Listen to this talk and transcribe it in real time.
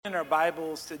In our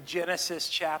Bibles to Genesis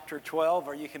chapter 12,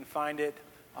 or you can find it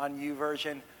on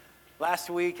YouVersion. Last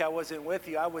week I wasn't with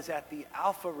you. I was at the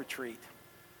Alpha retreat.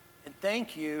 And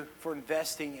thank you for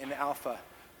investing in Alpha.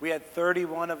 We had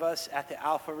 31 of us at the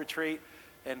Alpha retreat,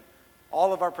 and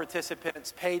all of our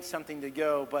participants paid something to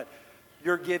go, but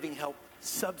your giving helped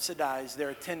subsidize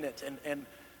their attendance. And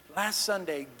last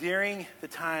Sunday, during the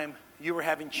time you were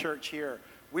having church here,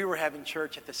 we were having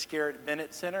church at the Scarrett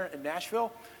Bennett Center in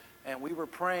Nashville. And we were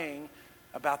praying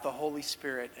about the Holy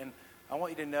Spirit. And I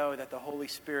want you to know that the Holy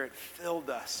Spirit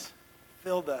filled us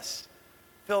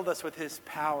with His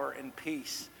power and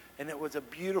peace. And it was a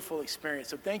beautiful experience.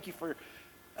 So thank you for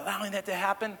allowing that to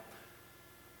happen,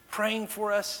 praying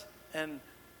for us. And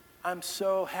I'm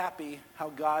so happy how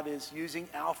God is using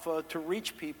Alpha to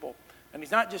reach people. And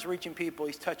He's not just reaching people,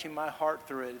 He's touching my heart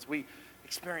through it as we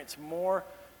experience more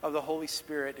of the Holy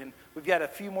Spirit. And we've got a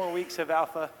few more weeks of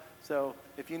Alpha. So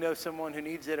if you know someone who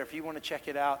needs it, or if you want to check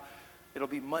it out, it'll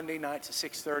be Monday nights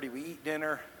at 6:30. We eat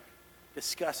dinner,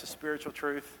 discuss a spiritual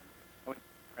truth, and we're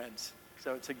friends.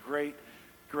 So it's a great,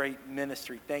 great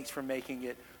ministry. Thanks for making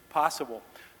it possible.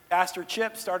 Pastor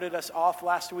Chip started us off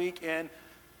last week in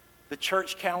the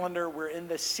church calendar. We're in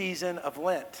the season of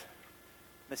Lent.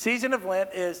 The season of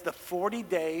Lent is the 40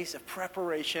 days of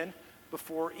preparation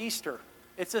before Easter.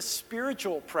 It's a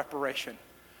spiritual preparation.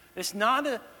 It's not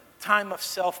a time of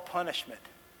self-punishment.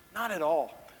 Not at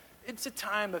all. It's a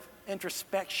time of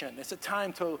introspection. It's a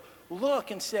time to look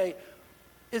and say,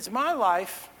 is my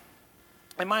life,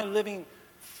 am I living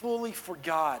fully for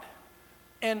God?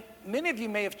 And many of you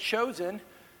may have chosen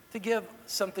to give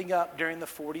something up during the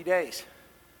 40 days.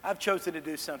 I've chosen to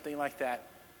do something like that.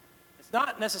 It's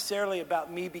not necessarily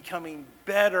about me becoming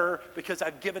better because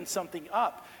I've given something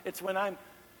up. It's when I'm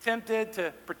tempted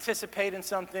to participate in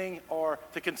something or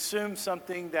to consume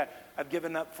something that I've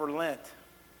given up for Lent.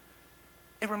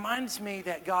 It reminds me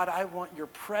that, God, I want your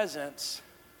presence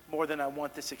more than I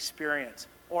want this experience.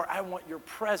 Or I want your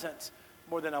presence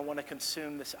more than I want to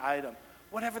consume this item.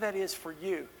 Whatever that is for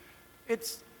you.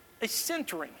 It's a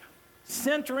centering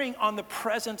on the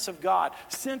presence of God,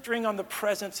 centering on the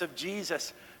presence of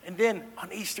Jesus. And then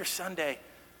on Easter Sunday,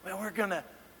 well, we're going to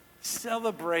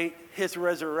celebrate His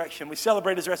resurrection. We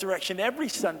celebrate His resurrection every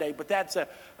Sunday, but that's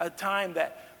a time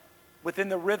that within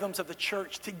the rhythms of the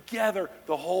church, together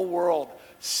the whole world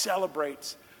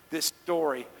celebrates this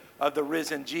story of the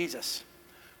risen Jesus.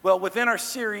 Well, within our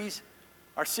series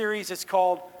is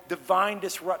called Divine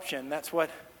Disruption. That's what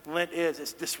Lent is.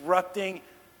 It's disrupting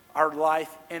our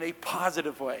life in a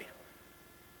positive way,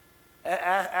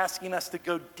 asking us to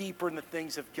go deeper in the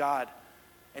things of God.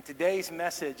 And today's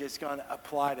message is going to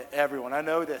apply to everyone. I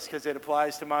know this because it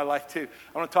applies to my life too.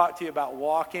 I want to talk to you about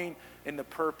walking in the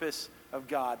purpose of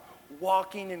God.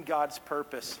 Walking in God's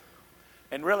purpose.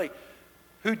 And really,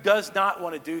 who does not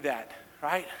want to do that,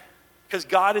 right? Because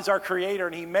God is our creator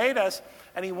and He made us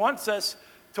and He wants us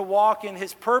to walk in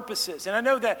His purposes. And I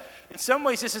know that in some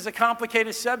ways this is a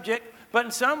complicated subject, but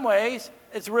in some ways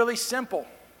it's really simple.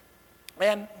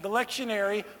 And the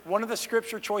lectionary, one of the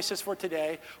scripture choices for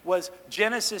today was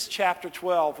Genesis chapter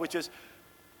 12, which is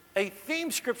a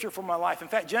theme scripture for my life. In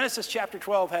fact, Genesis chapter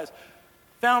 12 has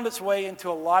found its way into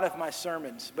a lot of my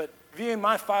sermons. But reviewing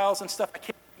my files and stuff, I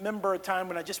can't remember a time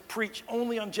when I just preached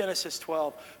only on Genesis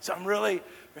 12. So I'm really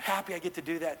happy I get to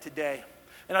do that today.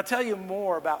 And I'll tell you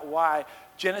more about why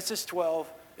Genesis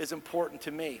 12 is important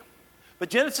to me.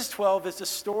 But Genesis 12 is the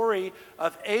story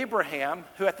of Abraham,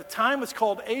 who at the time was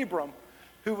called Abram,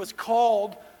 who was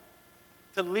called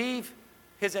to leave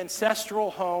his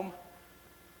ancestral home,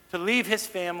 to leave his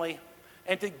family,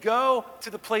 and to go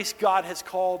to the place God has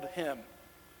called him.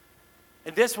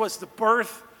 And this was the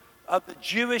birth of the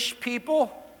Jewish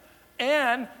people,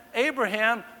 and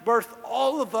Abraham birthed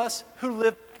all of us who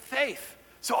live by faith.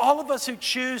 So all of us who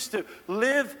choose to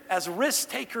live as risk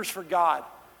takers for God,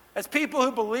 as people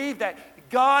who believe that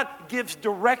God gives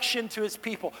direction to His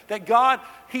people, that God,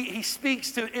 He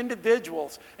speaks to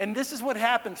individuals. And this is what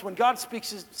happens when God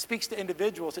speaks to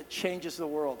individuals, it changes the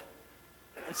world.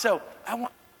 And so I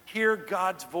want to hear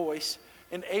God's voice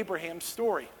in Abraham's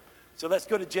story. So let's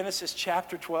go to Genesis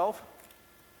chapter 12,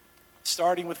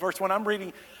 starting with verse 1. I'm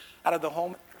reading out of the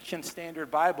Holman Christian Standard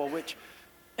Bible, which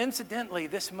incidentally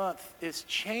this month is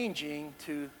changing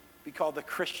to be called the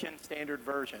Christian Standard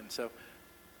Version. So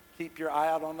keep your eye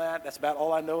out on that. That's about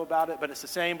all I know about it, but it's the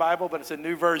same Bible, but it's a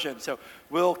new version. So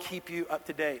we'll keep you up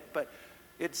to date. But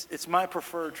it's my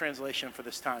preferred translation for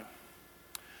this time.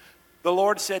 The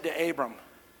Lord said to Abram,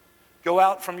 "Go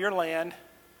out from your land,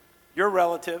 your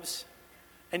relatives,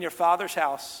 and your father's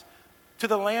house to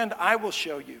the land I will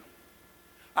show you.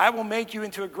 I will make you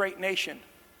into a great nation.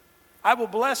 I will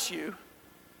bless you.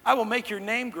 I will make your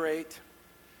name great,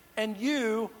 and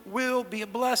you will be a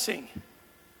blessing.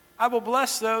 I will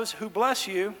bless those who bless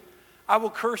you. I will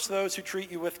curse those who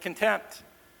treat you with contempt.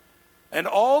 And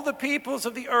all the peoples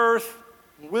of the earth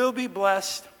will be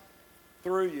blessed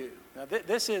through you. Now,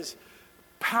 this is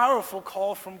a powerful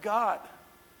call from God.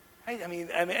 I mean,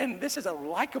 and this is a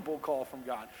likable call from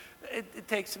God. It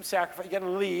takes some sacrifice. You got to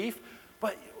leave.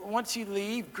 But once you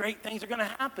leave, great things are going to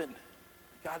happen.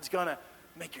 God's going to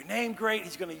make your name great.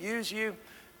 He's going to use you.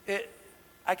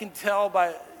 I can tell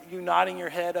by you nodding your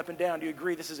head up and down. Do you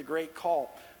agree this is a great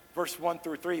call? Verse 1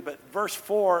 through 3. But verse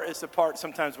 4 is the part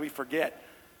sometimes we forget.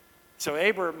 So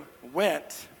Abram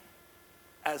went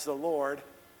as the Lord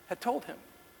had told him.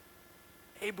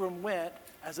 Abram went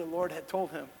as the Lord had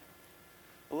told him.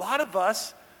 A lot of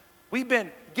us, we've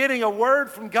been getting a word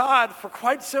from God for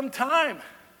quite some time.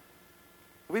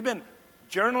 We've been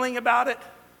journaling about it,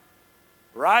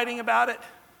 writing about it,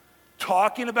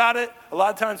 talking about it. A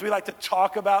lot of times we like to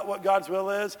talk about what God's will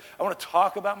is. I want to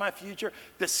talk about my future,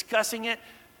 discussing it,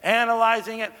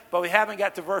 analyzing it, but we haven't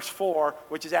got to verse 4,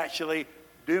 which is actually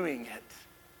doing it.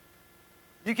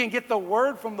 You can get the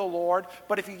word from the Lord,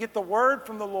 but if you get the word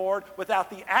from the Lord without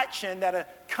the action that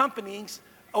accompanies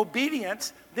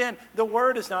obedience, then the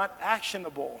word is not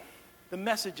actionable. The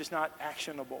message is not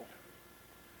actionable.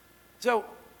 So,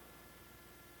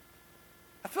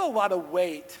 I feel a lot of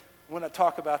weight when I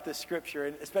talk about this scripture,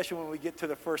 and especially when we get to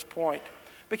the first point,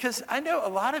 because I know a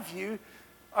lot of you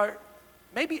are,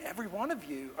 maybe every one of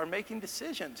you are making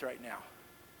decisions right now.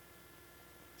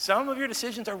 Some of your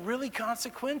decisions are really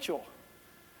consequential.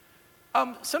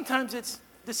 Sometimes it's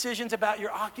decisions about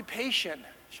your occupation.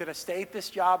 Should I stay at this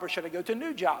job or should I go to a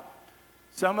new job?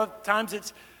 Sometimes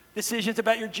it's decisions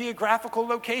about your geographical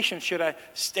location. Should I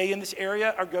stay in this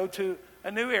area or go to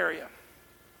a new area?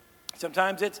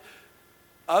 Sometimes it's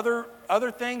other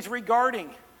things regarding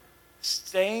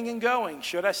staying and going.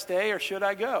 Should I stay or should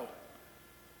I go?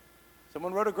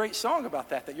 Someone wrote a great song about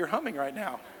that you're humming right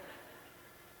now.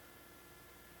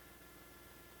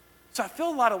 So I feel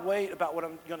a lot of weight about what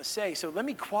I'm going to say. So let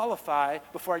me qualify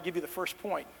before I give you the first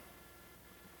point.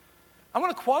 I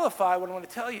want to qualify what I want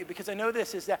to tell you because I know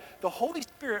this is that the Holy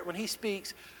Spirit, when he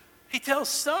speaks, he tells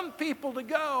some people to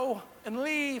go and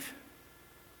leave,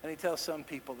 and he tells some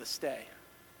people to stay.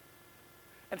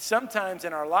 And sometimes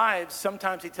in our lives,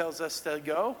 sometimes he tells us to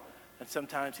go, and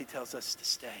sometimes he tells us to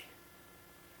stay.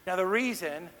 Now the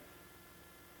reason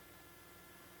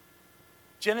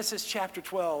Genesis chapter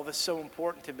 12 is so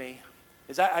important to me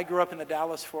is I grew up in the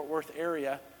Dallas-Fort Worth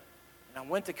area, and I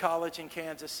went to college in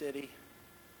Kansas City,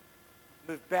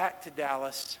 moved back to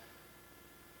Dallas,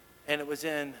 and it was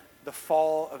in the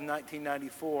fall of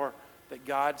 1994 that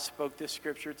God spoke this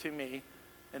scripture to me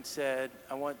and said,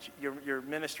 I want your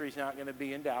ministry's not going to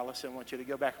be in Dallas. I want you to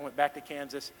go back. I went back to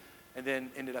Kansas and then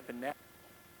ended up in Nashville.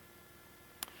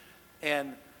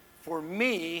 And for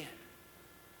me,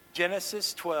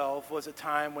 Genesis 12 was a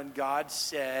time when God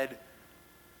said,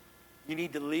 you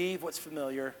need to leave what's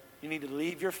familiar. You need to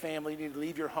leave your family. You need to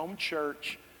leave your home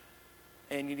church.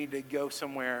 And you need to go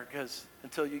somewhere because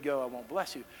until you go, I won't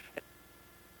bless you. It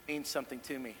means something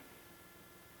to me.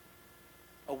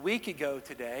 A week ago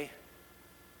today,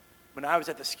 when I was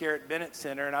at the Scarrett Bennett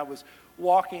Center and I was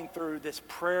walking through this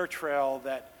prayer trail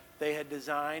that they had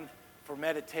designed for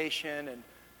meditation and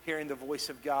hearing the voice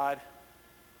of God,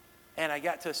 and I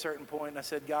got to a certain point and I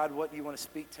said, God, what do you want to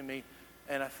speak to me?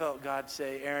 And I felt God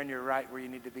say, Aaron, you're right where you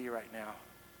need to be right now.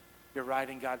 You're right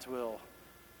in God's will.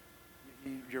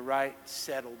 You're right,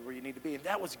 settled where you need to be. And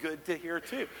that was good to hear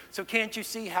too. So can't you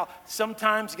see how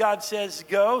sometimes God says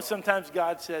go, sometimes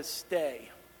God says stay.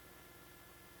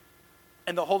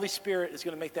 And the Holy Spirit is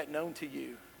going to make that known to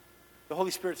you. The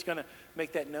Holy Spirit's going to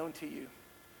make that known to you.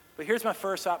 But here's my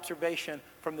first observation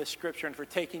from this scripture, and for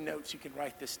taking notes, you can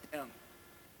write this down,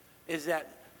 is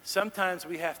that sometimes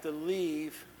we have to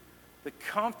leave the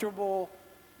comfortable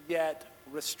yet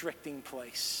restricting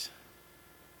place.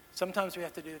 Sometimes we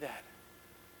have to do that.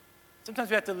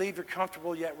 Sometimes we have to leave your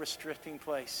comfortable yet restricting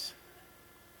place.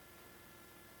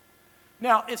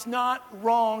 Now, it's not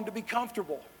wrong to be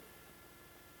comfortable.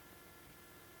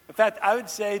 In fact, I would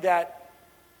say that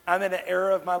I'm in an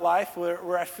era of my life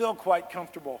where I feel quite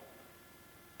comfortable.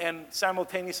 And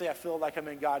simultaneously, I feel like I'm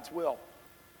in God's will.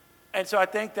 And so I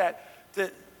think that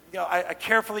I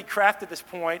carefully crafted this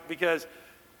point because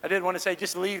I didn't want to say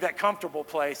just leave that comfortable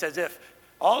place as if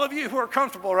all of you who are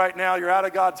comfortable right now, you're out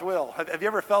of God's will. Have you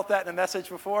ever felt that in a message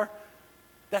before?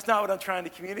 That's not what I'm trying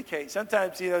to communicate.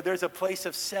 Sometimes, there's a place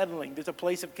of settling. There's a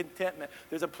place of contentment.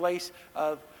 There's a place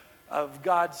of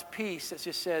God's peace that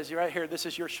just says, you're right here, this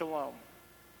is your shalom.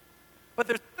 But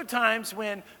there's other times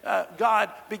when God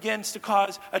begins to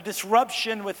cause a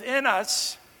disruption within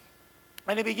us,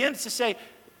 and he begins to say,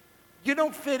 you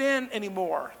don't fit in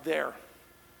anymore there.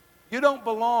 You don't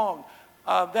belong.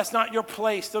 That's not your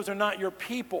place. Those are not your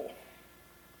people.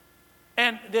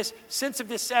 And this sense of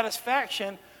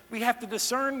dissatisfaction, we have to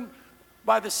discern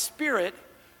by the Spirit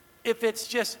if it's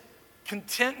just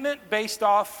contentment based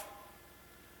off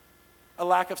a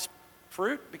lack of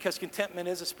fruit, because contentment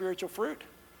is a spiritual fruit.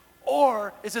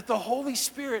 Or is it the Holy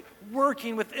Spirit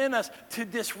working within us to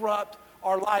disrupt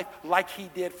our life like he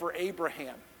did for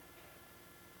Abraham?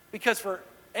 Because for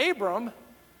Abram,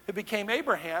 who became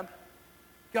Abraham,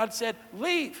 God said,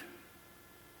 leave.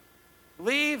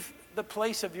 Leave the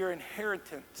place of your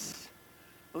inheritance.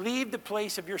 Leave the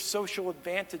place of your social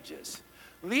advantages.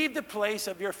 Leave the place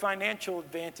of your financial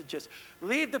advantages.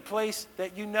 Leave the place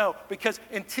that you know, because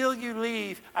until you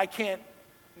leave, I can't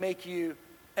make you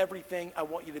everything I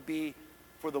want you to be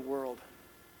for the world.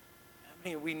 I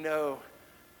mean, we know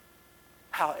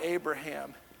how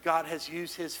Abraham, God has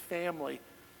used his family,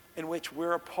 in which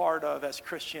we're a part of as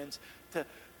Christians, to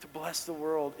bless the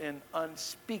world in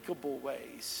unspeakable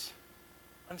ways.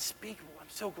 Unspeakable. I'm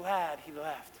so glad he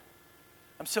left.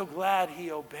 I'm so glad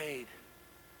he obeyed.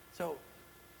 So,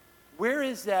 where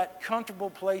is that comfortable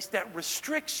place that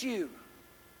restricts you?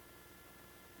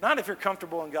 Not if you're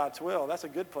comfortable in God's will. That's a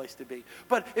good place to be.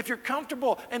 But if you're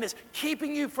comfortable and it's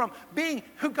keeping you from being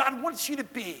who God wants you to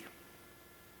be.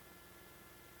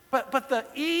 But the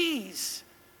ease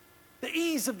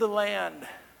of the land,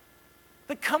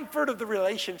 the comfort of the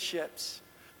relationships,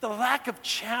 the lack of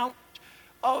challenge,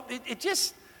 it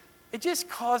just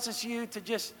causes you to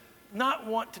just not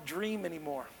want to dream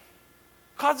anymore.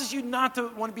 Causes you not to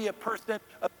want to be a person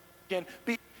of vision,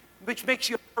 which makes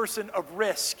you a person of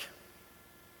risk.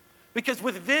 Because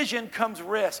with vision comes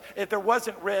risk. If there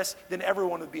wasn't risk, then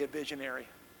everyone would be a visionary.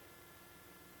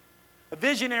 A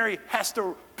visionary has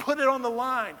to put it on the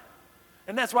line.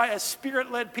 And that's why as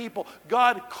Spirit-led people,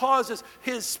 God causes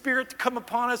his Spirit to come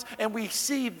upon us, and we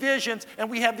see visions, and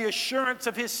we have the assurance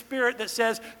of his Spirit that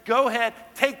says, go ahead,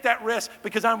 take that risk,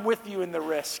 because I'm with you in the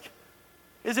risk.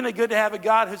 Isn't it good to have a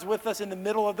God who's with us in the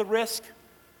middle of the risk?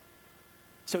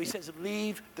 So he says,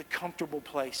 leave the comfortable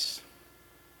place.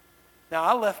 Now,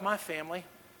 I left my family.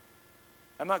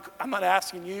 I'm not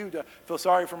asking you to feel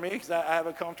sorry for me because I have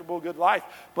a comfortable, good life.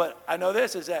 But I know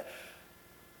this, is that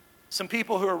some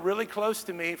people who are really close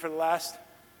to me for the last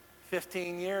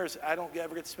 15 years, I don't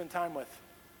ever get to spend time with.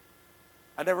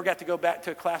 I never got to go back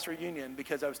to a class reunion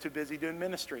because I was too busy doing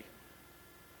ministry.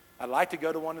 I'd like to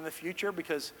go to one in the future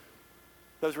because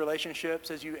those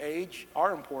relationships as you age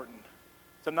are important.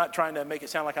 So I'm not trying to make it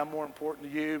sound like I'm more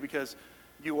important to you because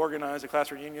you organized a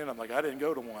class reunion. I'm like, I didn't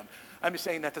go to one. I'm just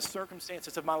saying that the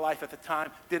circumstances of my life at the time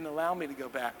didn't allow me to go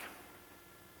back.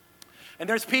 And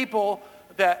there's people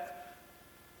that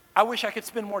I wish I could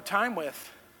spend more time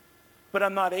with, but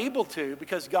I'm not able to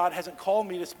because God hasn't called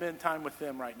me to spend time with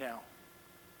them right now.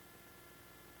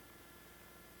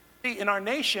 See, in our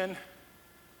nation,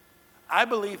 I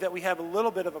believe that we have a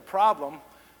little bit of a problem.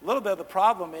 A little bit of the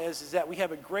problem is that we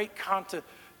have a great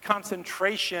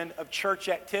concentration of church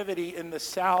activity in the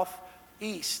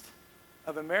southeast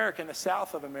of America, in the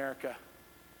south of America.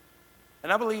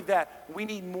 And I believe that we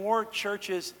need more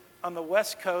churches on the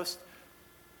West Coast,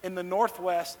 in the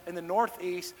Northwest, in the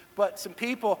Northeast, but some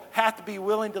people have to be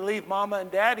willing to leave mama and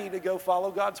daddy to go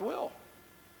follow God's will.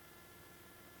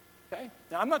 Okay?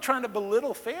 Now, I'm not trying to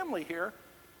belittle family here.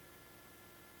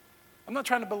 I'm not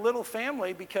trying to belittle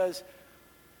family because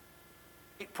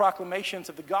proclamations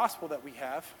of the gospel that we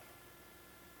have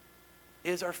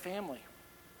is our family.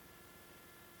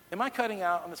 Am I cutting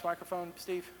out on this microphone,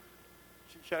 Steve?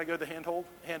 Should I go to the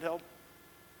handheld?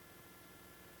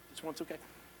 Just once, okay.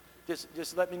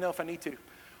 Just let me know if I need to.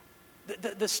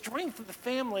 The strength of the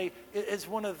family is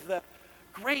one of the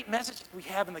great messages we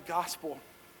have in the gospel.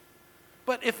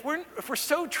 But if we're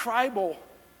so tribal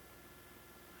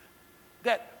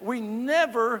that we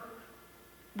never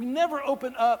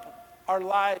open up our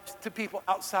lives to people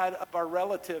outside of our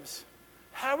relatives,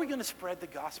 how are we going to spread the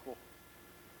gospel?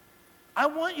 I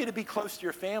want you to be close to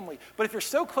your family, but if you're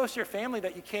so close to your family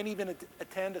that you can't even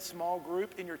attend a small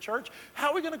group in your church, how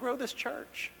are we going to grow this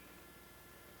church?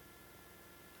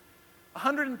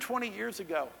 120 years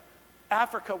ago,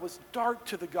 Africa was dark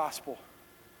to the gospel.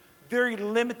 Very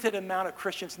limited amount of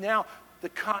Christians. Now, the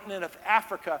continent of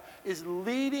Africa is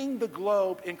leading the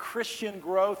globe in Christian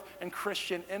growth and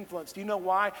Christian influence. Do you know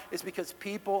why? It's because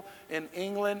people in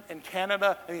England and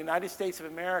Canada and the United States of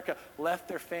America left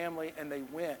their family and they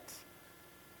went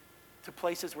to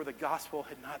places where the gospel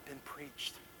had not been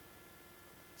preached.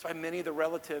 That's why many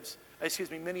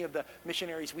of the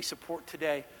missionaries we support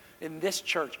today in this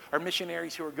church are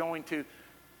missionaries who are going to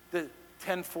the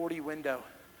 1040 window.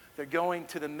 They're going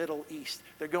to the Middle East.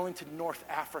 They're going to North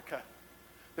Africa.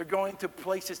 They're going to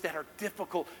places that are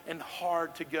difficult and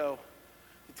hard to go.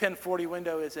 The 1040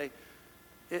 window is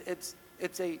it's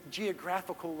a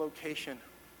geographical location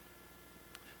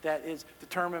that is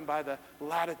determined by the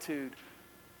latitude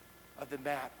of the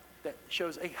map that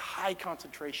shows a high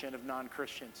concentration of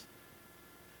non-Christians.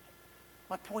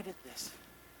 My point is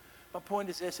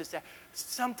this, is that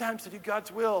sometimes to do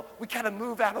God's will, we kind of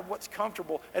move out of what's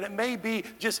comfortable. And it may be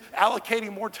just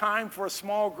allocating more time for a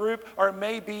small group, or it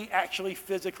may be actually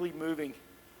physically moving.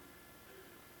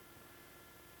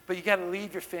 But you got to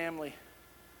leave your family.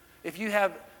 If you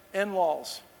have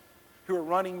in-laws who are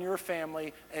running your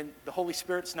family and the Holy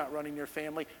Spirit's not running your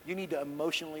family, you need to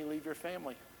emotionally leave your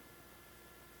family.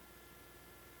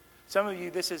 Some of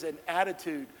you, this is an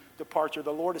attitude departure.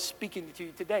 The Lord is speaking to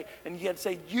you today. And you have to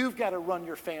say, you've got to run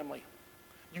your family.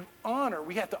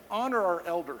 We have to honor our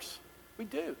elders. We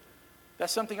do.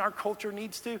 That's something our culture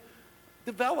needs to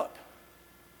develop.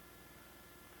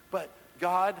 But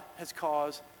God has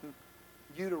caused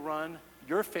you to run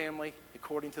your family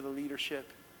according to the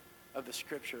leadership of the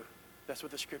Scripture. That's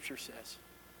what the Scripture says.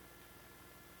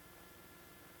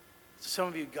 Some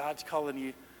of you, God's calling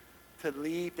you to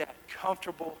leave that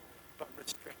comfortable but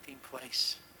restricting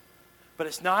place. But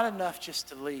it's not enough just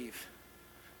to leave.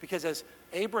 Because as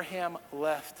Abraham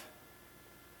left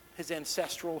his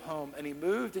ancestral home and he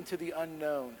moved into the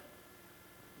unknown,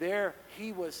 there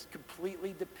he was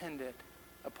completely dependent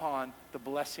upon the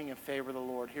blessing and favor of the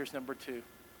Lord. Here's number 2.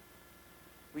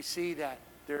 We see that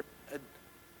they're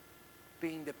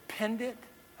being dependent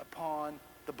upon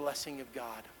the blessing of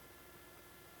God.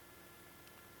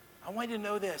 I want you to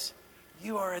know this.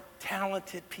 You are a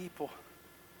talented people.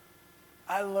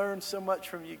 I learned so much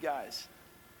from you guys.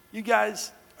 You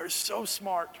guys are so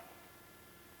smart.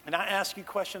 And I ask you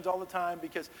questions all the time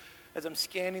because as I'm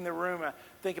scanning the room, I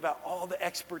think about all the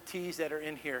expertise that are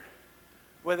in here.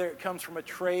 Whether it comes from a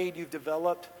trade you've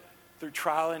developed through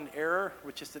trial and error,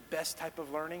 which is the best type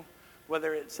of learning.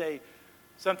 Whether it's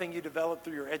something you developed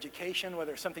through your education,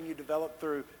 whether it's something you developed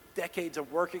through decades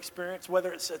of work experience,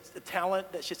 whether it's a talent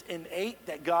that's just innate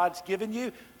that God's given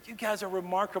you. You guys are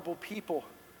remarkable people.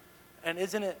 And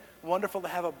isn't it wonderful to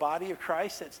have a body of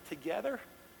Christ that's together,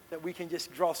 that we can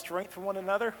just draw strength from one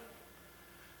another?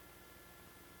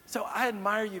 So I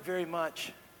admire you very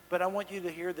much, but I want you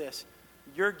to hear this.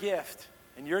 Your gift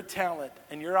and your talent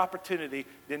and your opportunity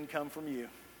didn't come from you.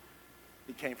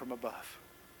 It came from above.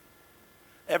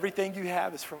 Everything you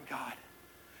have is from God.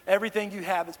 Everything you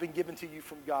have has been given to you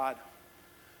from God.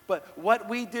 But what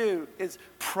we do is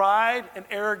pride and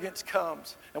arrogance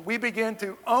comes, and we begin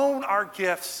to own our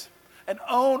gifts and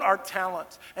own our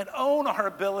talents and own our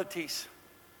abilities.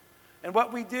 And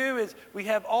what we do is we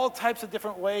have all types of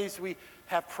different ways we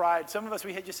have pride. Some of us,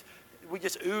 we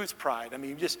just ooze pride. I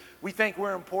mean, we think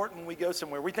we're important when we go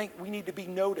somewhere. We think we need to be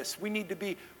noticed. We need to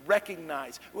be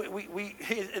recognized. We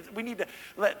need to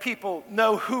let people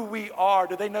know who we are.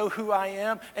 Do they know who I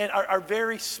am? And our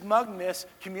very smugness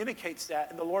communicates that.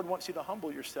 And the Lord wants you to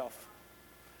humble yourself.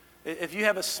 If you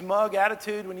have a smug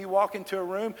attitude when you walk into a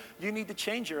room, you need to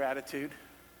change your attitude.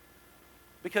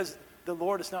 Because the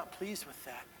Lord is not pleased with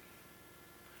that.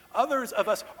 Others of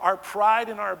us, our pride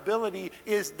and our ability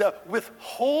is the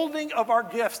withholding of our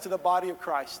gifts to the body of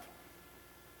Christ.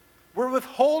 We're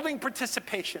withholding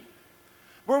participation.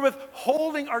 We're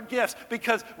withholding our gifts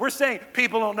because we're saying,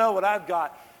 people don't know what I've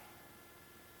got.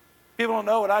 People don't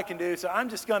know what I can do, so I'm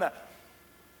just going to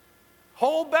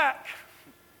hold back.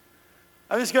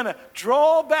 I'm just going to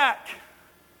draw back.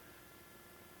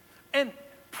 And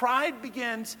pride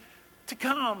begins to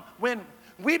come when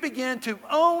we begin to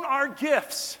own our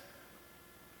gifts.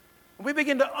 We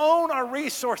begin to own our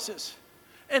resources.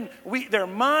 And they're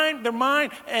mine,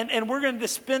 and we're going to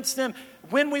dispense them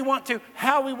when we want to,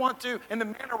 how we want to, in the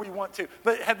manner we want to.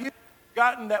 But have you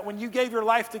forgotten that when you gave your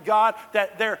life to God,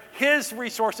 that they're His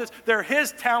resources, they're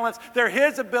His talents, they're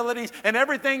His abilities, and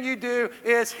everything you do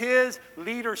is His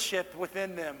leadership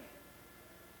within them.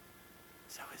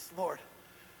 So it's, Lord,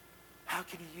 how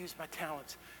can you use my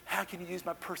talents? How can you use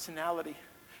my personality?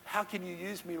 How can you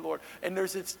use me, Lord? And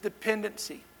there's this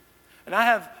dependency. And I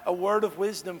have a word of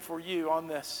wisdom for you on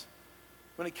this.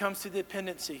 When it comes to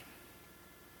dependency,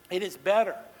 it is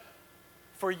better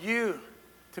for you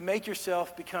to make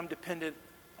yourself become dependent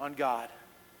on God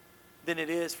than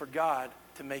it is for God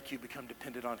to make you become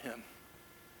dependent on Him.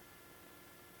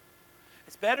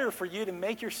 It's better for you to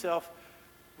make yourself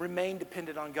remain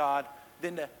dependent on God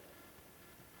than to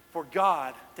for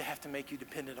God to have to make you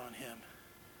dependent on him.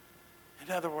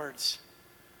 In other words,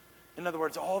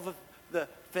 all the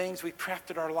things we've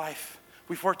crafted our life,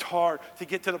 we've worked hard to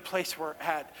get to the place we're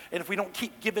at. And if we don't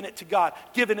keep giving it to God,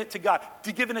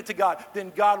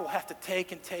 then God will have to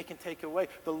take and take and take away.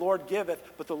 The Lord giveth,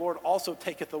 but the Lord also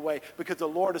taketh away, because the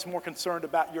Lord is more concerned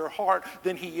about your heart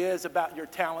than he is about your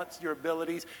talents, your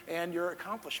abilities, and your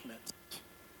accomplishments.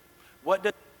 What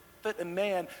does it benefit a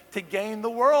man to gain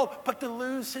the world but to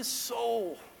lose his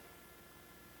soul?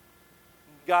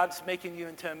 God's making you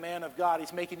into a man of God.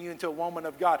 He's making you into a woman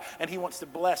of God. And he wants to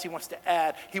bless. He wants to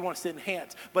add. He wants to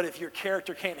enhance. But if your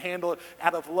character can't handle it,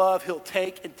 out of love, he'll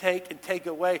take and take and take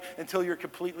away until you're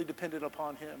completely dependent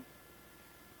upon him.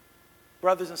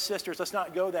 Brothers and sisters, let's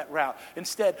not go that route.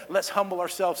 Instead, let's humble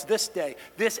ourselves this day,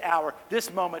 this hour,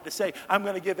 this moment to say, I'm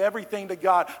going to give everything to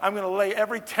God. I'm going to lay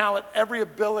every talent, every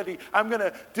ability. I'm going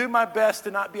to do my best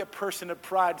to not be a person of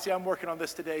pride. See, I'm working on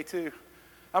this today too.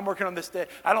 I'm working on this day.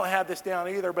 I don't have this down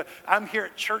either, but I'm here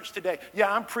at church today. Yeah,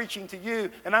 I'm preaching to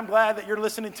you, and I'm glad that you're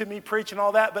listening to me preach and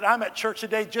all that, but I'm at church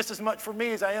today just as much for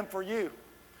me as I am for you.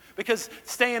 Because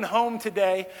staying home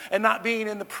today and not being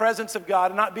in the presence of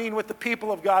God and not being with the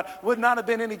people of God would not have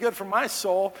been any good for my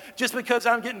soul. Just because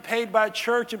I'm getting paid by a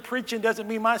church and preaching doesn't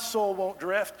mean my soul won't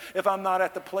drift if I'm not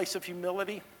at the place of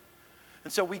humility.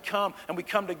 And so we come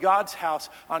to God's house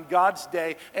on God's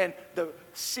day, and the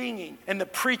singing and the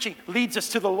preaching leads us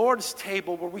to the Lord's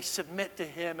table where we submit to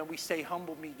him and we say,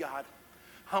 humble me, God.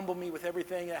 Humble me with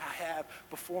everything that I have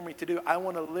before me to do. I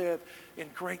want to live in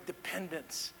great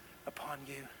dependence upon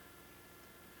you.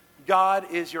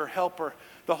 God is your helper.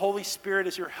 The Holy Spirit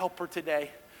is your helper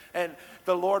today. And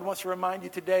the Lord wants to remind you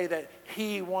today that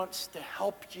he wants to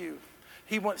help you.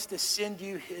 He wants to send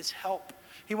you his help.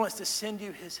 He wants to send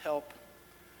you his help.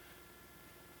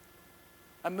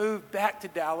 I moved back to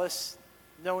Dallas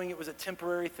knowing it was a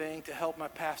temporary thing to help my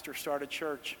pastor start a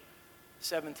church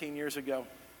 17 years ago.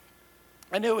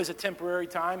 I knew it was a temporary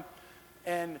time,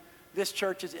 and this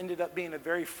church has ended up being a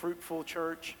very fruitful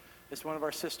church. It's one of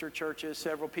our sister churches.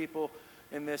 Several people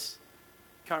in this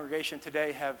congregation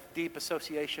today have deep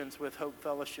associations with Hope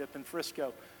Fellowship in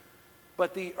Frisco.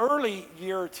 But the early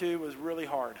year or two was really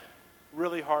hard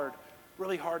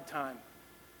time.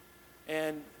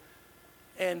 And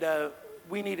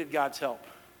we needed God's help.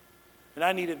 And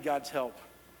I needed God's help.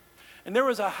 And there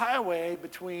was a highway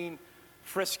between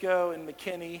Frisco and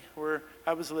McKinney where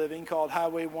I was living called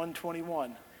Highway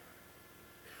 121.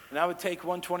 And I would take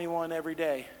 121 every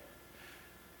day.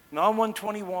 And on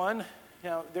 121,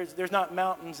 there's not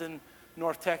mountains in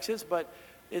North Texas, but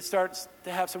it starts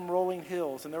to have some rolling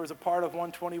hills. And there was a part of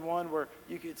 121 where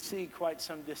you could see quite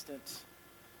some distance.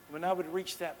 When I would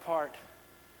reach that part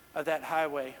of that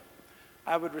highway,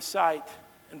 I would recite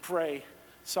and pray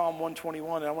Psalm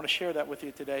 121, and I want to share that with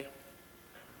you today.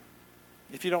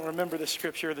 If you don't remember this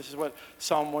scripture, this is what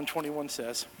Psalm 121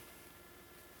 says.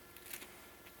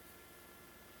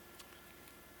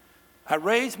 I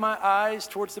raise my eyes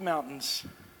towards the mountains.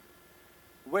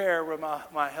 Where will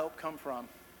my help come from?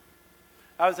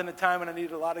 I was in a time when I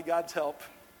needed a lot of God's help.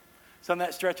 So on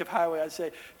that stretch of highway, I'd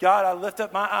say, God, I lift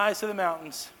up my eyes to the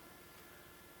mountains.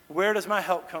 Where does my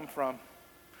help come from?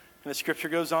 And the scripture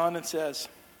goes on and says,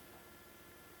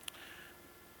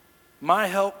 my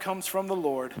help comes from the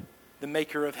Lord, the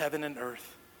maker of heaven and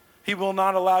earth. He will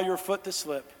not allow your foot to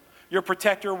slip. Your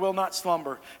protector will not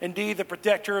slumber. Indeed, the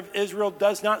protector of Israel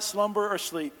does not slumber or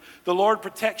sleep. The Lord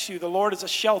protects you. The Lord is a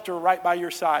shelter right by your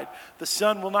side. The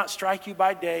sun will not strike you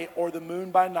by day or the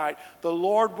moon by night. The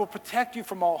Lord will protect you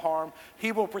from all harm.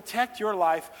 He will protect your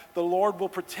life. The Lord will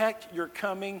protect your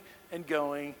coming and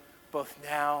going, both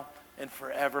now and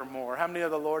forevermore. How many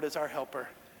of the Lord is our helper?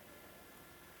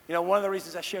 One of the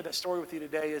reasons I shared that story with you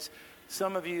today is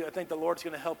some of you, I think the Lord's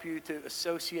going to help you to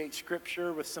associate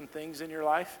Scripture with some things in your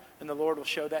life, and the Lord will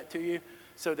show that to you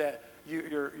so that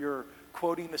you're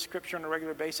quoting the Scripture on a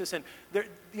regular basis. And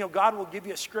God will give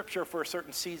you a Scripture for a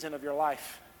certain season of your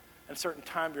life and a certain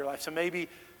time of your life. So maybe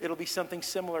it'll be something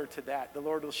similar to that. The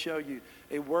Lord will show you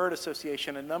a word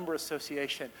association, a number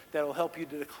association that will help you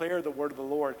to declare the word of the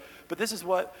Lord. But this is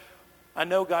what I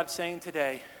know God's saying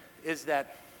today, is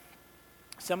that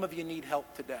some of you need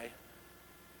help today.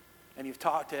 And you've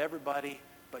talked to everybody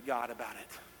but God about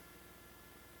it.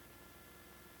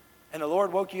 And the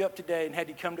Lord woke you up today and had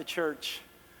you come to church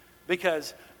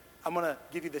because I'm going to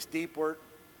give you this deep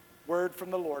word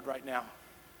from the Lord right now.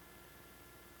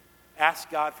 Ask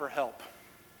God for help.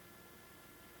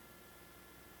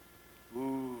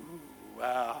 Ooh,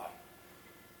 wow.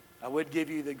 I would give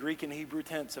you the Greek and Hebrew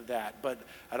tense of that, but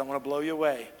I don't want to blow you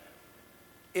away.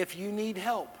 If you need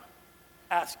help,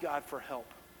 ask God for help.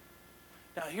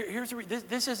 Now,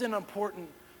 this is an important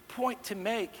point to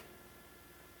make,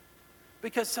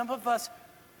 because some of us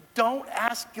don't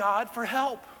ask God for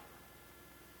help.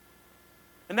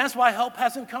 And that's why help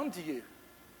hasn't come to you.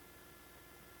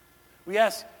 We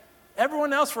ask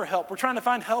everyone else for help. We're trying to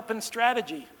find help in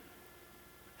strategy,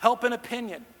 help in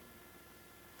opinion,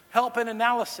 help in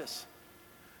analysis,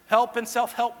 help in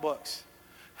self-help books,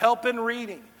 help in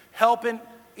reading, help in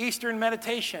Eastern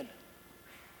meditation.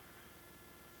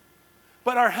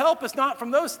 But our help is not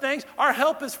from those things. Our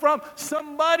help is from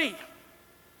somebody.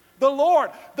 The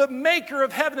Lord, the maker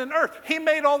of heaven and earth. He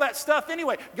made all that stuff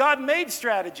anyway. God made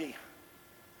strategy.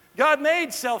 God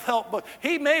made self-help books.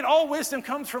 He made all wisdom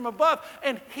comes from above.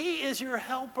 And He is your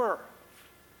helper.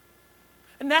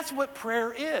 And that's what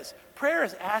prayer is. Prayer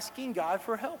is asking God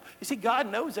for help. You see,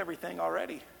 God knows everything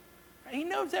already. He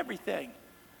knows everything.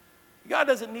 God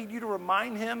doesn't need you to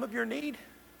remind Him of your need.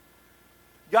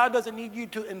 God doesn't need you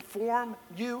to inform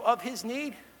you of His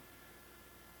need.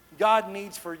 God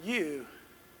needs for you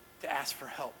to ask for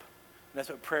help. And that's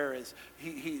what prayer is.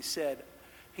 He has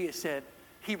said,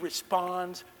 He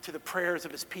responds to the prayers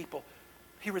of His people.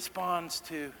 He responds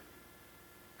to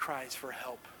cries for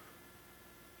help.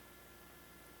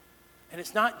 And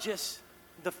it's not just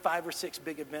the 5 or 6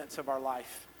 big events of our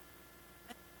life.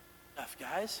 That's enough,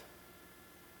 guys.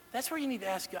 That's where you need to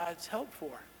ask God's help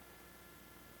for.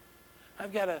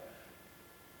 I've got a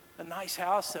nice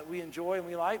house that we enjoy and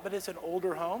we like, but it's an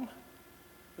older home.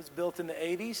 It was built in the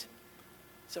 80s,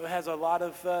 so it has a lot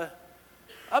of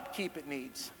upkeep it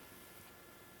needs.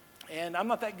 And I'm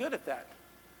not that good at that.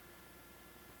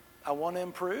 I want to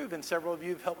improve, and several of you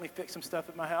have helped me fix some stuff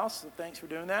at my house, so thanks for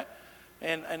doing that.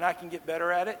 And I can get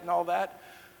better at it and all that.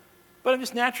 But I'm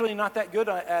just naturally not that good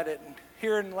at it. And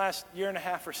here in the last year and a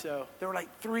half or so, there were like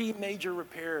 3 major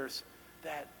repairs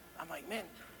that I'm like, man,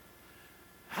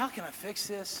 how can I fix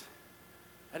this?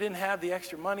 I didn't have the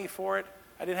extra money for it.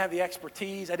 I didn't have the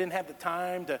expertise. I didn't have the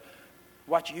time to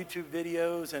watch YouTube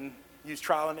videos and use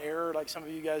trial and error like some of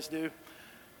you guys do.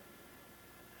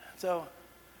 So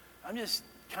I'm just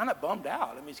kind of bummed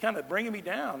out. I mean, it's kind of bringing me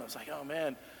down. I was like, oh,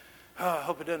 man, I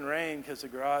hope it doesn't rain because the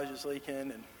garage is leaking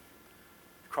and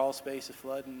the crawl space is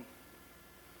flooding.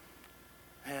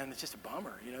 And it's just a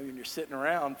bummer, you know, when you're sitting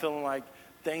around feeling like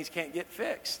things can't get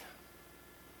fixed.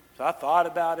 So I thought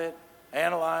about it,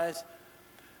 analyzed.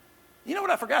 You know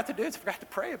what I forgot to do? I forgot to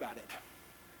pray about it.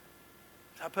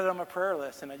 So I put it on my prayer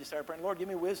list, and I just started praying, Lord, give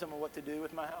me wisdom on what to do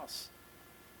with my house.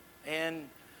 And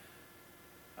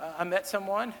I met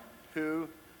someone who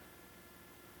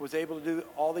was able to do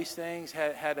all these things,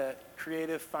 had a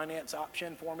creative finance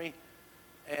option for me,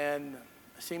 and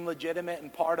seemed legitimate.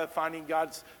 And part of finding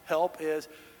God's help is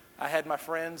I had my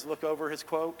friends look over his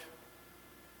quote.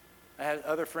 I had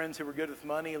other friends who were good with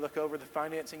money look over the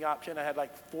financing option. I had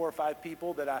like 4 or 5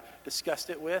 people that I discussed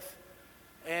it with,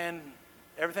 and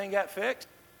everything got fixed.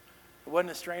 It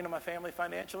wasn't a strain on my family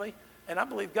financially, and I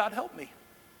believe God helped me.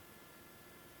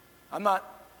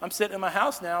 I'm sitting in my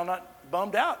house now, not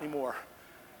bummed out anymore,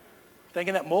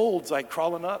 thinking that mold's like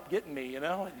crawling up, getting me, you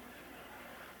know. And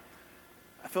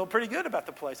I feel pretty good about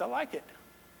the place. I like it.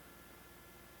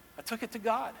 I took it to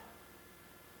God.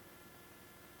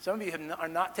 Some of you are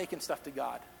not taking stuff to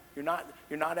God. You're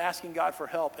not asking God for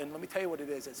help. And let me tell you what it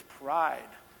is. It's pride.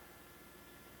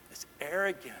 It's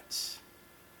arrogance.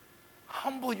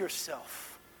 Humble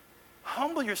yourself.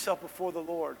 Humble yourself before the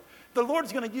Lord. The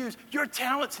Lord's going to use your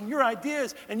talents and your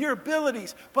ideas and your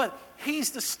abilities, but He's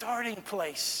the starting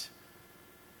place.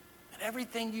 And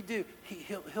everything you do,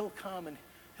 He'll come and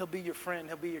He'll be your friend.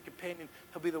 He'll be your companion.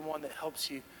 He'll be the one that helps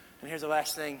you. And here's the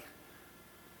last thing.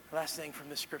 The last thing from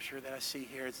the scripture that I see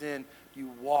here is then you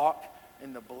walk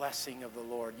in the blessing of the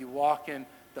Lord. You walk in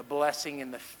the blessing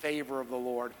and the favor of the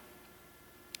Lord.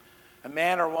 A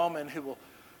man or woman who will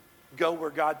go where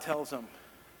God tells them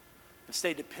and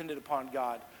stay dependent upon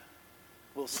God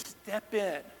will step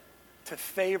in to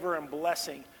favor and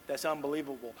blessing that's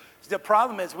unbelievable. The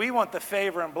problem is we want the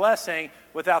favor and blessing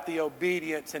without the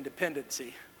obedience and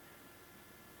dependency.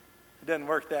 It doesn't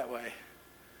work that way.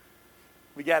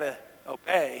 We got to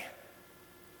obey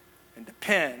and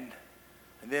depend,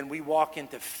 and then we walk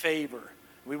into favor.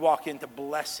 We walk into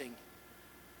blessing.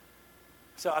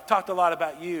 So I've talked a lot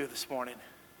about you this morning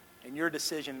and your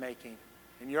decision making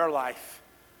in your life.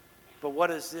 But what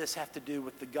does this have to do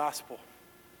with the gospel?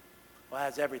 Well, it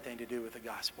has everything to do with the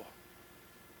gospel.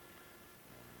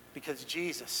 Because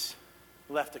Jesus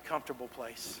left a comfortable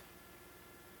place.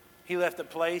 He left a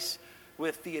place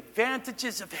with the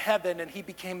advantages of heaven, and He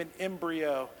became an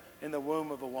embryo in the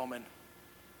womb of a woman.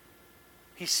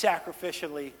 He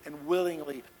sacrificially and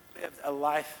willingly lived a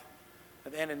life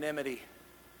of anonymity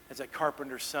as a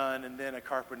carpenter's son and then a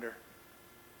carpenter.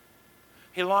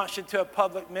 He launched into a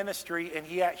public ministry, and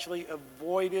he actually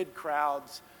avoided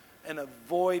crowds and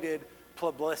avoided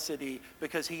publicity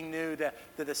because he knew that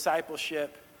the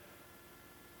discipleship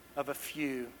of a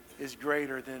few is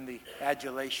greater than the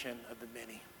adulation of the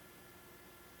many.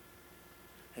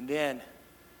 And then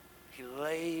he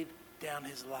laid down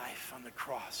his life on the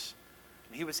cross,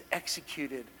 and he was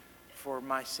executed for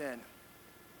my sin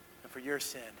and for your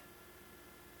sin.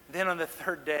 Then on the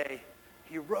third day,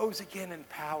 he rose again in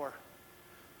power.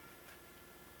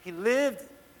 He lived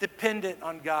dependent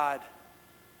on God,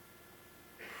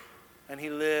 and he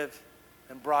lived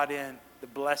and brought in the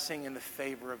blessing and the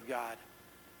favor of God.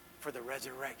 For the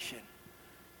resurrection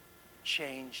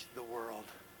changed the world.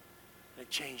 It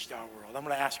changed our world. I'm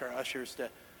going to ask our ushers to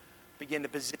begin to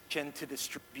position to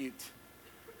distribute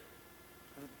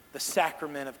the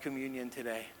sacrament of communion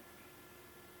today.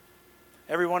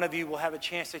 Every one of you will have a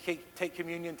chance to take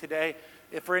communion today.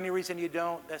 If for any reason you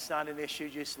don't, that's not an issue.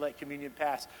 Just let communion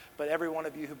pass. But every one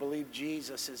of you who believe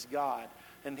Jesus is God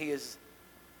and he is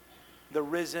the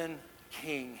risen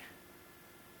King,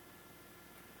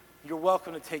 you're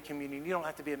welcome to take communion. You don't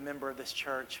have to be a member of this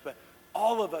church, but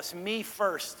all of us, me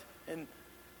first, and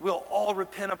we'll all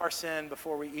repent of our sin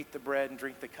before we eat the bread and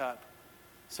drink the cup.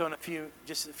 So in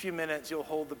just a few minutes, you'll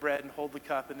hold the bread and hold the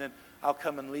cup, and then I'll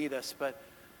come and lead us. But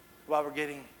while we're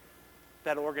getting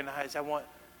that organized, I want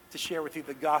to share with you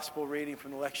the gospel reading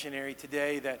from the lectionary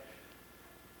today that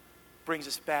brings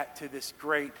us back to this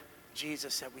great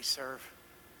Jesus that we serve.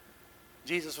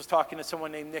 Jesus was talking to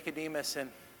someone named Nicodemus in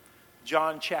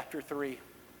John chapter 3. It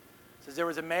says, there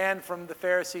was a man from the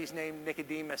Pharisees named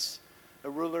Nicodemus, a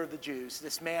ruler of the Jews.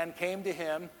 This man came to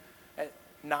him at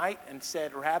night and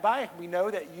said, Rabbi, we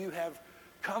know that you have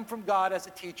come from God as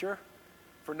a teacher,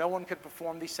 for no one could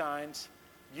perform these signs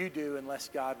you do unless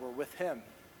God were with him.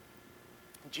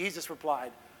 Jesus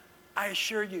replied, I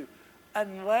assure you,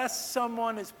 unless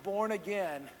someone is born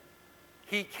again,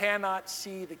 he cannot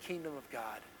see the kingdom of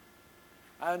God.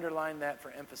 I underline that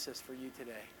for emphasis for you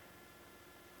today.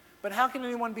 But how can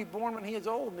anyone be born when he is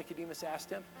old? Nicodemus asked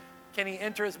him. Can he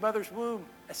enter his mother's womb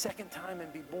a second time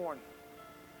and be born?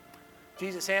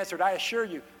 Jesus answered, I assure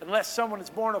you, unless someone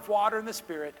is born of water and the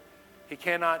Spirit, he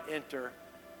cannot enter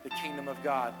the kingdom of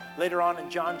God. Later on in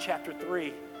John chapter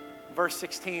 3, verse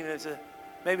 16 is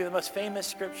maybe the most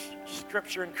famous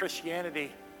scripture in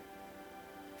Christianity.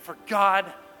 For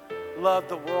God loved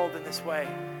the world in this way.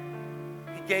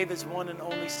 He gave his one and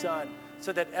only Son,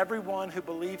 so that everyone who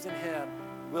believes in him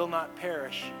will not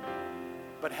perish,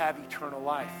 but have eternal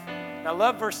life. Now, I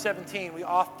love verse 17. We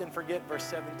often forget verse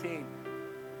 17.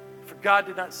 For God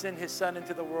did not send his Son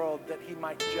into the world that he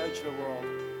might judge the world,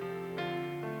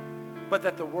 but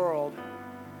that the world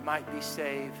might be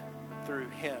saved through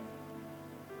him.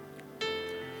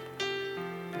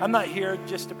 I'm not here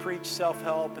just to preach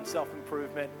self-help and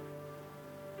self-improvement.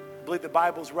 I believe the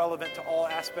Bible is relevant to all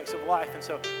aspects of life, and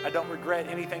so I don't regret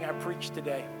anything I preached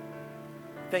today.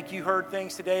 I think you heard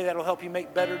things today that will help you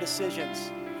make better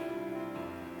decisions.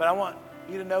 But I want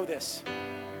you to know this,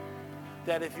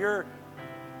 that if you're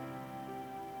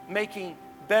making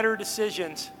better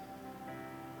decisions,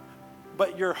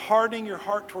 but you're hardening your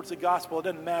heart towards the gospel, it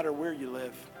doesn't matter where you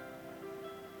live.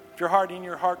 If you're hardening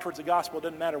your heart towards the gospel, it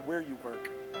doesn't matter where you work.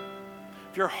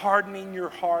 If you're hardening your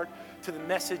heart to the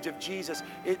message of Jesus,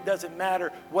 it doesn't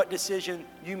matter what decision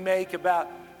you make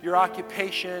about your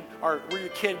occupation or where your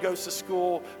kid goes to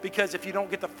school, because if you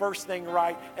don't get the first thing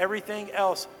right, everything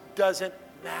else doesn't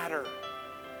matter.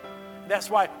 That's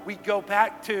why we go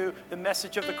back to the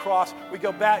message of the cross. We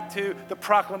go back to the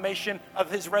proclamation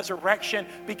of his resurrection,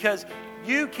 because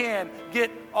you can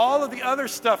get all of the other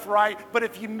stuff right, but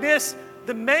if you miss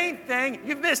the main thing,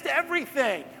 you've missed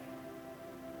everything.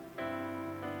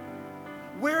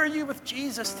 Where are you with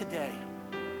Jesus today?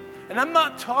 And I'm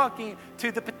not talking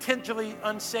to the potentially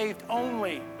unsaved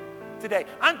only today.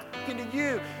 I'm talking to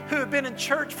you who have been in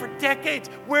church for decades.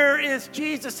 Where is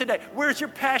Jesus today? Where's your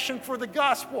passion for the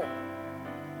gospel?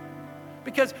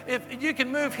 Because if you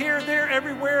can move here, there,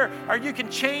 everywhere, or you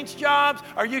can change jobs,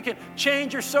 or you can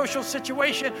change your social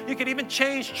situation, you can even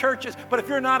change churches. But if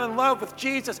you're not in love with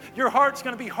Jesus, your heart's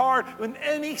going to be hard in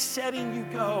any setting you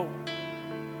go.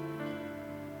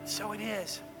 So it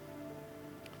is.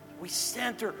 We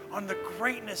center on the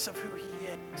greatness of who he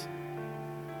is.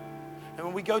 And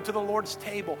when we go to the Lord's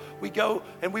table, we go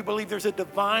and we believe there's a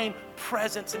divine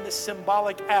presence in this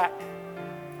symbolic act.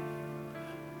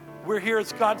 We're here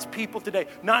as God's people today,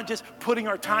 not just putting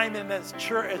our time in as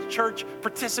church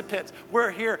participants.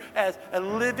 We're here as a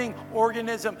living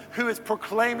organism who is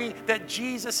proclaiming that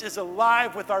Jesus is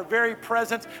alive with our very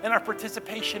presence and our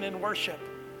participation in worship.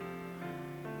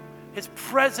 His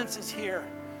presence is here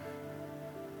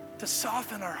to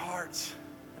soften our hearts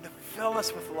and to fill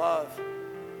us with love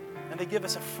and to give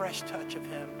us a fresh touch of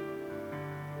Him.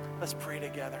 Let's pray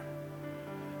together.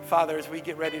 Father, as we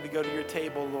get ready to go to your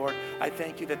table, Lord, I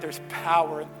thank you that there's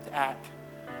power in the act.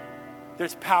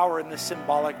 There's power in the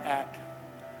symbolic act.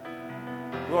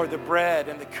 Lord, the bread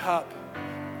and the cup,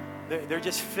 they're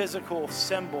just physical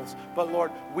symbols. But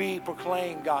Lord, we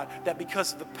proclaim, God, that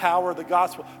because of the power of the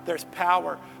gospel, there's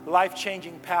power,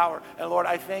 life-changing power. And Lord,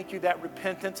 I thank you that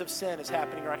repentance of sin is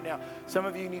happening right now. Some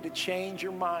of you need to change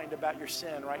your mind about your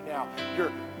sin right now.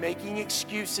 You're making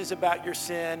excuses about your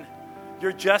sin.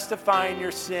 You're justifying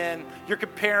your sin. You're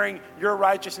comparing your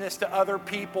righteousness to other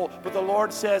people. But the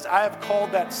Lord says, I have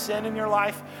called that sin in your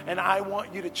life, and I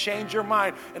want you to change your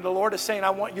mind. And the Lord is saying, I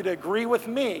want you to agree with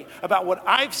me about what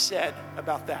I've said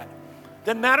about that.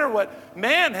 Doesn't matter what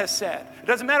man has said. It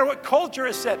doesn't matter what culture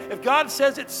has said. If God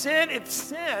says it's sin,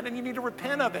 and you need to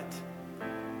repent of it.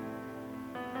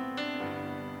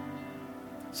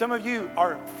 Some of you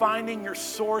are finding your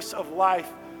source of life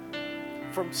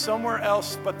from somewhere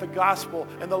else but the gospel.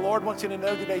 And the Lord wants you to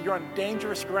know today you're on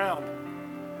dangerous ground.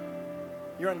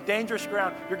 You're on dangerous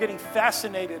ground. You're getting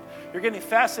fascinated. You're getting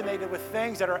fascinated with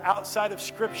things that are outside of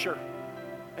Scripture.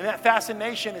 And that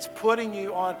fascination is putting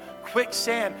you on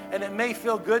quicksand. And it may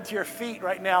feel good to your feet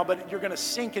right now, but you're going to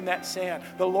sink in that sand.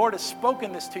 The Lord has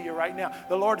spoken this to you right now.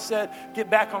 The Lord said, get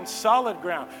back on solid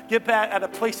ground. Get back at a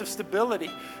place of stability.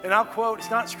 And I'll quote,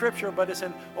 it's not Scripture, but it's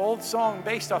an old song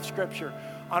based off Scripture.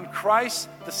 On Christ,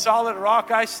 the solid rock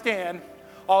I stand,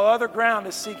 all other ground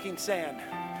is sinking sand.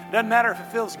 It doesn't matter if it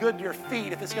feels good to your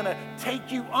feet. If it's going to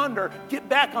take you under, get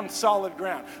back on solid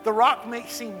ground. The rock may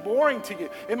seem boring to you.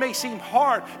 It may seem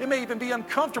hard. It may even be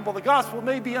uncomfortable. The gospel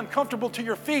may be uncomfortable to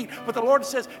your feet. But the Lord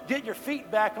says, get your feet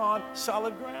back on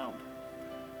solid ground.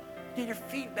 Get your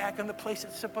feet back in the place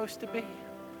it's supposed to be.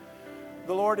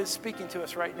 The Lord is speaking to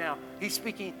us right now. He's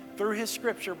speaking through His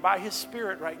Scripture, by His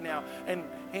Spirit right now.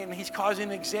 And He's causing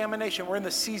an examination. We're in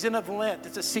the season of Lent.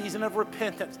 It's a season of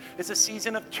repentance. It's a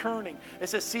season of turning.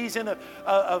 It's a season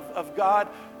of God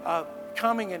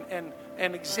coming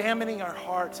and examining our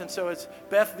hearts. And so as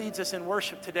Beth leads us in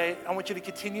worship today, I want you to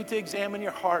continue to examine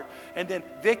your heart. And then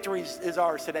victory is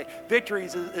ours today. Victory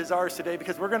is ours today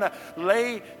because we're going to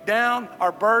lay down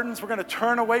our burdens. We're going to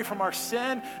turn away from our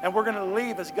sin. And we're going to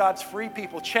leave as God's free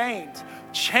people.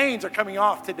 Chains are coming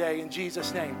off today in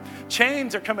Jesus' name.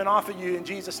 Chains are coming off of you in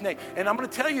Jesus' name. And I'm going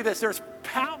to tell you this. There's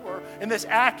power in this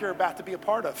act you're about to be a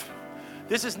part of.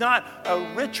 This is not a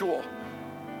ritual,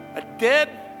 a dead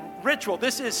ritual.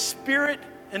 This is Spirit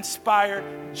inspired.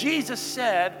 Jesus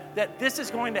said that this is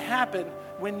going to happen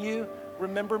when you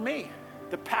remember me.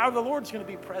 The power of the Lord is going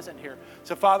to be present here.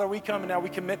 So Father, we come and now we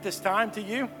commit this time to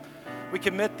you. We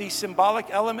commit these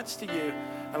symbolic elements to you.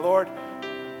 And Lord,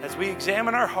 as we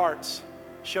examine our hearts,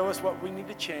 show us what we need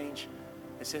to change.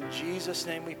 It's in Jesus'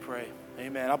 name we pray.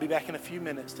 Amen. I'll be back in a few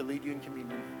minutes to lead you in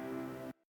communion.